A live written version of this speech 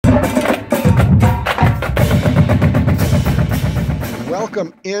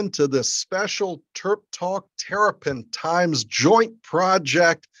Welcome into this special TerpTalk Terrapin Times joint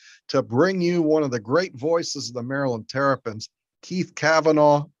project to bring you one of the great voices of the Maryland Terrapins, Keith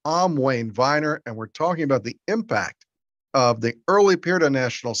Cavanaugh. I'm Wayne Viener, and we're talking about the impact of the early period of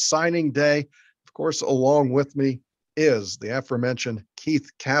National Signing Day. Of course, along with me is the aforementioned Keith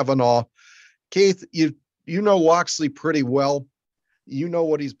Cavanaugh. Keith, you know Locksley pretty well. You know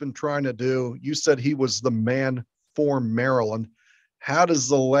what he's been trying to do. You said he was the man for Maryland. How does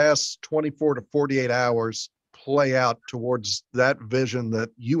the last 24 to 48 hours play out towards that vision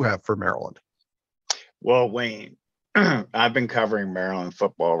that you have for Maryland? Well, Wayne, I've been covering Maryland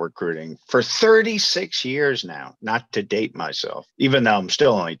football recruiting for 36 years now, not to date myself, even though I'm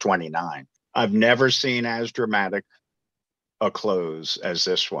still only 29. I've never seen as dramatic a close as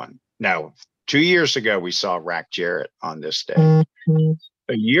this one. Now, 2 years ago, we saw Rack Jarrett on this day.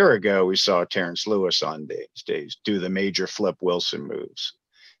 A year ago, we saw Terrence Lewis on these days do the major Flip Wilson moves.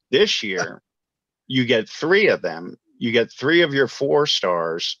 This year, you get three of them. You get three of your four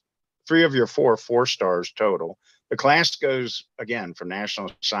stars total. The class goes, again, from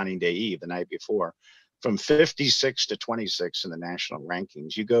National Signing Day Eve, the night before, from 56 to 26 in the national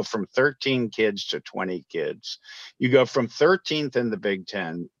rankings. You go from 13 kids to 20 kids. You go from 13th in the Big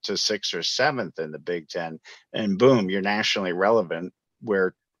Ten to 6th or 7th in the Big Ten, and boom, you're nationally relevant.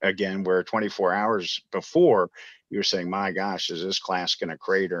 Where 24 hours before you're saying, my gosh, is this class going to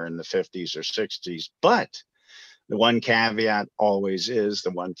crater in the 50s or 60s? But the one caveat always is,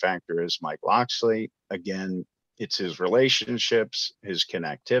 the one factor is Mike Locksley. Again, it's his relationships, his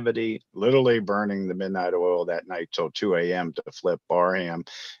connectivity, literally burning the midnight oil that night till 2 a.m. to Flip Barham.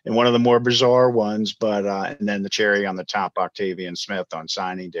 And one of the more bizarre ones, but and then the cherry on the top, Octavian Smith on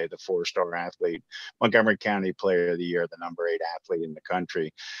signing day, the 4-star athlete, Montgomery County Player of the Year, the number 8 athlete in the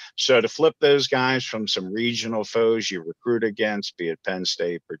country. So to flip those guys from some regional foes you recruit against, be it Penn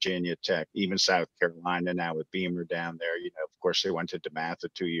State, Virginia Tech, even South Carolina now with Beamer down there. You know, of course, they went to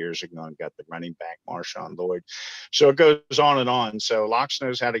DeMatha 2 years ago and got the running back, Marshawn Lloyd. So it goes on and on. So Locks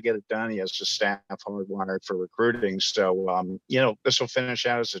knows how to get it done. He has a staff hardwired for recruiting. So, this will finish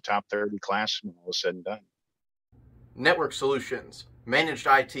out as a top 30 class when all is said and done. Network solutions, managed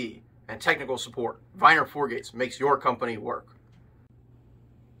IT, and technical support. Viener Forgates makes your company work.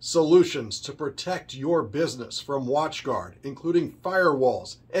 Solutions to protect your business from WatchGuard, including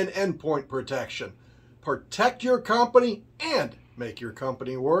firewalls and endpoint protection. Protect your company and make your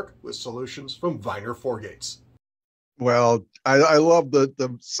company work with solutions from Viener Forgates. Well, I love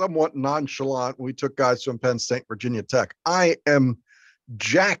the somewhat nonchalant, we took guys from Penn State, Virginia Tech. I am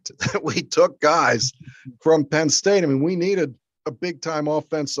jacked that we took guys from Penn State. I mean, we needed a big-time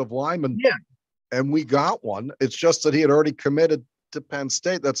offensive lineman, and we got one. It's just that he had already committed to Penn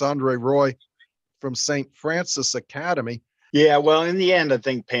State. That's Andre Roy from St. Francis Academy. Yeah, well, in the end, I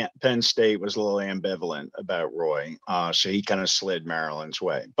think Penn State was a little ambivalent about Roy, so he kind of slid Maryland's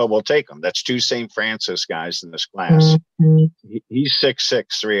way. But we'll take him. That's 2 St. Francis guys in this class. He's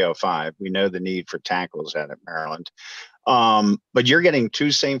 6'6", 305. We know the need for tackles out at Maryland. But you're getting 2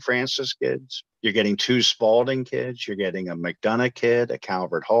 St. Francis kids. You're getting 2 Spalding kids. You're getting a McDonough kid, a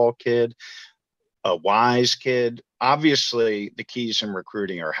Calvert Hall kid, a Wise kid. Obviously, the keys in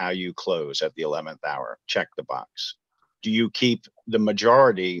recruiting are how you close at the 11th hour. Check the box. Do you keep the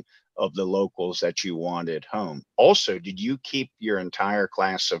majority of the locals that you wanted home? Also, did you keep your entire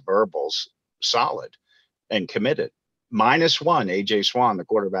class of verbals solid and committed? -1, AJ Swan, the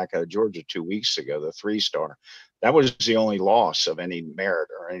quarterback out of Georgia 2 weeks ago, the 3-star. That was the only loss of any merit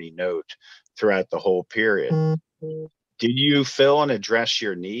or any note throughout the whole period. Did you fill and address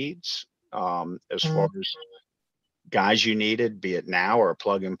your needs as far as guys you needed, be it now or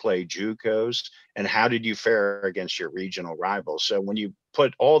plug and play JUCOs, and how did you fare against your regional rivals? So when you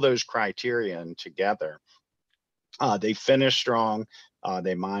put all those criteria in together, they finished strong.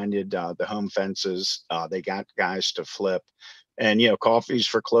 They minded the home fences. They got guys to flip, and coffee's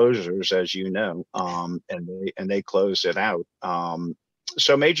for closers, as you know, and they closed it out.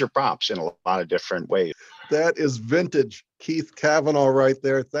 So major props in a lot of different ways. That is vintage Keith Cavanaugh right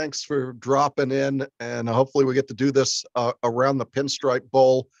there. Thanks for dropping in, and hopefully we get to do this around the Pinstripe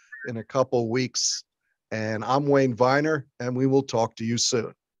Bowl in a couple weeks. And I'm Wayne Viener, and we will talk to you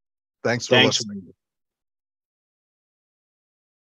soon. Thanks for listening.